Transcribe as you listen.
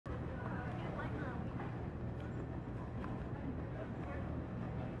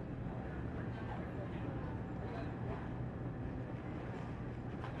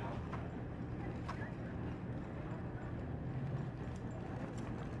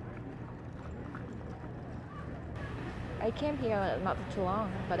I came here not too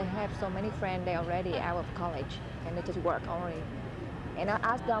long, but I have so many friends. They already out of college and they just work only. And I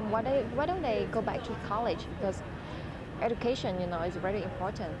asked them why don't they go back to college because education, is very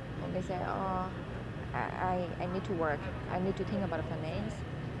important. And they say, oh, I need to work. I need to think about finance.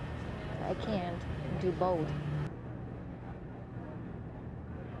 I can't do both.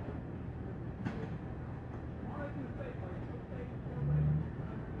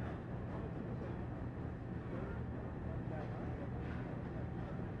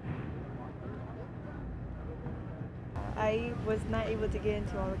 I was not able to get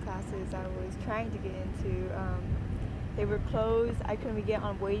into all the classes I was trying to get into. They were closed. I couldn't get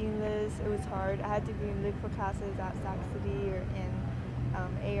on waiting lists. It was hard. I had to be look for classes at Sac City or in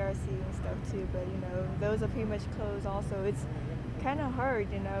ARC and stuff too. But those are pretty much closed. Also, it's kind of hard.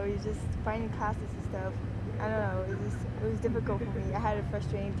 You're just finding classes and stuff. I don't know. It was difficult for me. I had a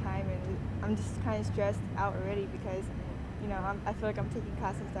frustrating time, and I'm just kind of stressed out already because I feel like I'm taking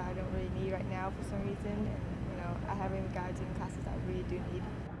classes that I don't really need right now for some reason. And, I haven't even gotten to classes I really do need.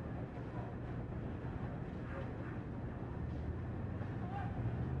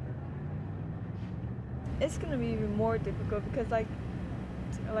 It's gonna be even more difficult because like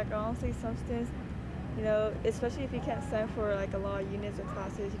honestly, some students, especially if you can't sign for like a lot of units or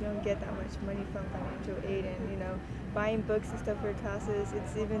classes, you don't get that much money from financial aid, and buying books and stuff for your classes,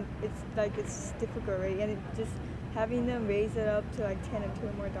 it's difficult, right? And it just having them raise it up to like $10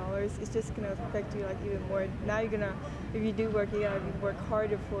 or $20 more, it's just gonna affect you like even more. Now you're gonna, if you do work, you gotta work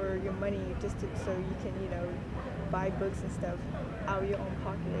harder for your money so you can buy books and stuff out of your own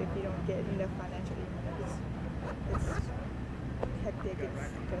pocket if you don't get enough financial aid. It's hectic.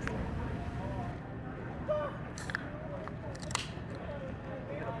 It's stressful.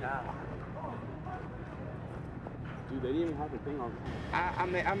 Dude, they didn't even have the thing on.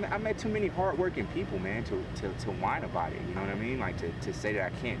 I met too many hardworking people, man, to whine about it. You know what I mean? Like to say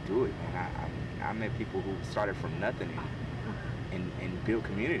that I can't do it, man. I met people who started from nothing and built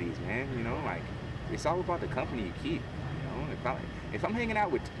communities, man. Like it's all about the company you keep. If I'm hanging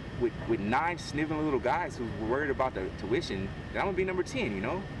out with 9 sniveling little guys who were worried about the tuition, then I'm gonna be number 10.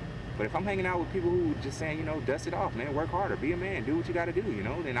 But if I'm hanging out with people who just saying, dust it off, man, work harder, be a man, do what you gotta do,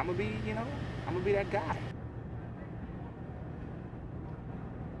 then I'm gonna be, I'm gonna be that guy.